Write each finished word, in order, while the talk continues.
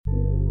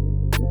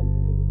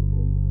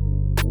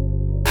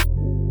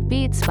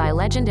Beats by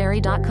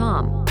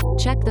Legendary.com.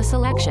 Check the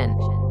selection.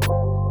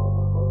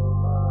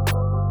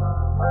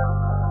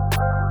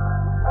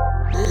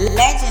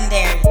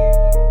 Legendary.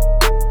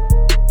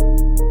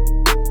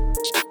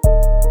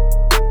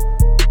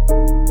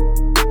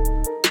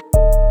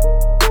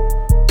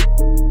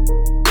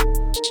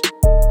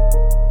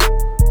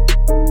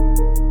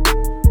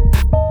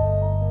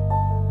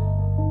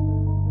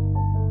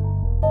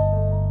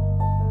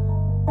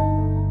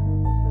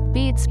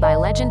 Beats by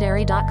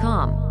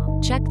Legendary.com.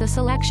 Check the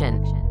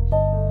selection.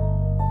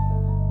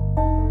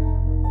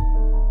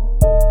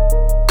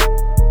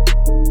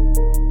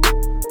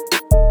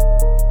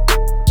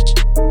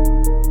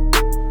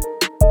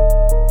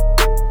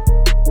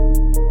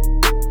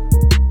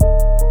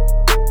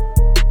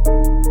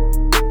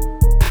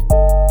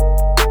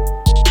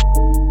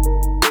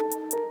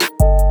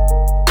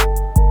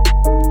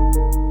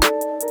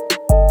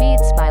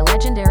 Beats by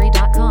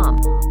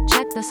Legendary.com.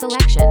 Check the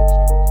selection.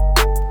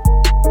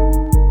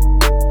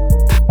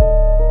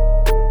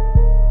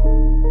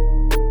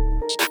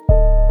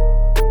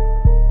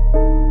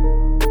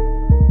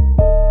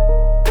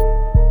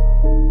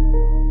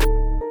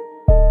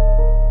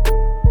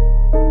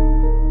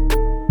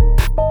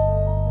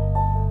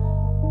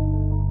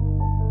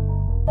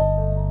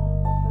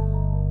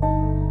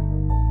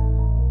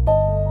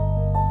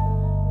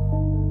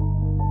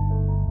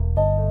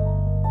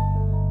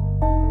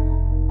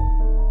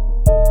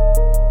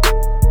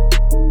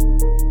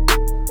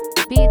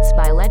 Beats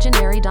by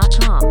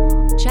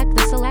Legendary.com. Check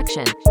the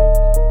selection.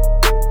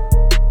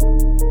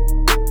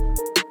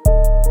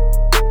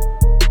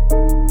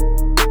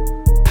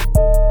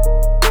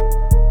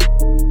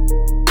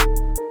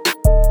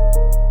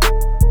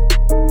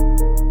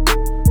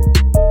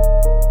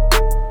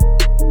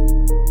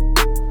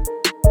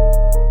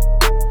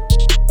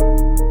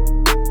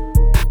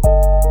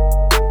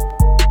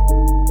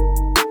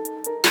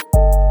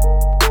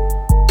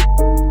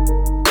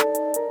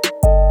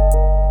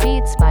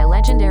 Beats by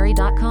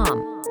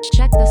Legendary.com.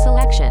 Check the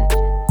selection.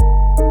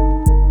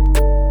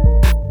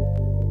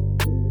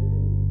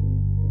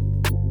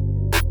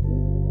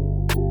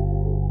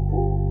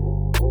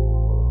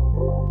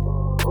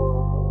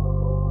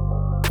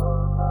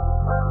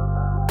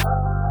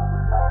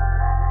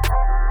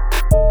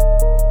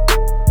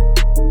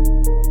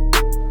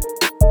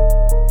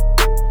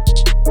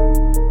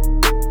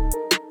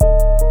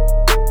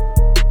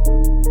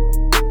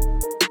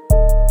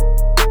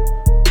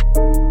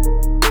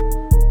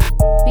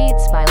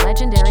 Beats by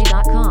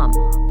Legendary.com.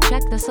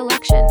 Check the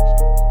selection.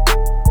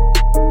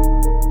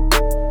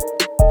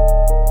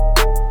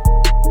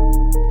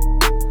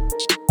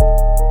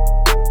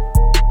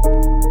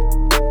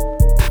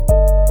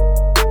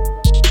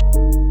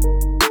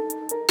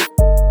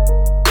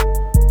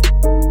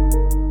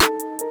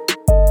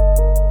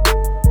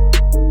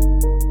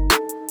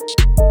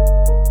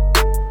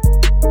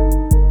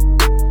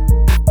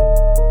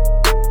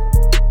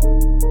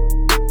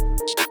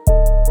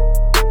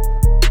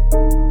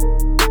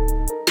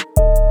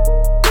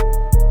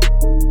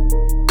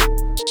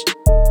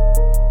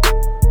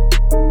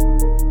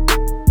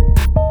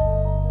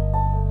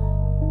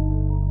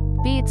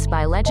 Beats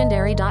by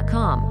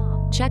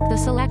Legendary.com. Check the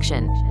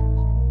selection.